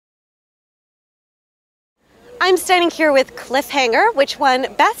I'm standing here with Cliffhanger, which won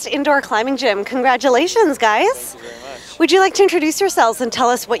Best Indoor Climbing Gym. Congratulations, guys. Thank you very much. Would you like to introduce yourselves and tell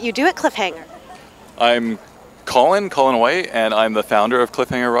us what you do at Cliffhanger? I'm Colin White, and I'm the founder of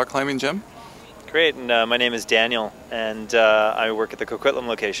Cliffhanger Rock Climbing Gym. Great, and my name is Daniel, and I work at the Coquitlam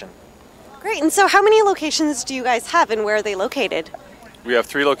location. Great, and so how many locations do you guys have and where are they located? We have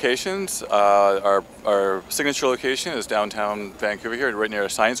 3 locations. Our signature location is downtown Vancouver here, right near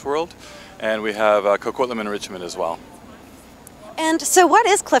Science World, and we have Coquitlam and Richmond as well. And so what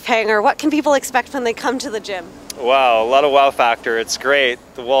is Cliffhanger? What can people expect when they come to the gym? Wow, a lot of wow factor. It's great.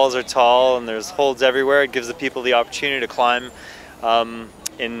 The walls are tall and there's holds everywhere. It gives the people the opportunity to climb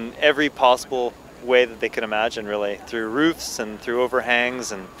in every possible way that they can imagine, really, through roofs and through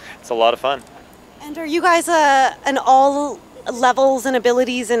overhangs, and it's a lot of fun. And are you guys an all levels and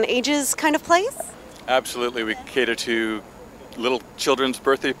abilities and ages kind of place? Absolutely. We cater to little children's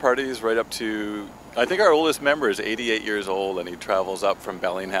birthday parties right up to, I think our oldest member is 88 years old, and he travels up from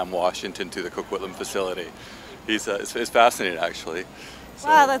Bellingham, Washington to the Coquitlam facility. It's fascinating, actually. So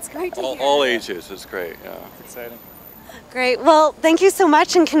wow, that's great to hear. All ages, it's great. Yeah. It's exciting. Great. Well, thank you so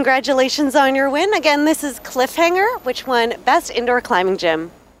much and congratulations on your win. Again, this is Cliffhanger, which won Best Indoor Climbing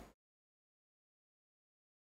Gym.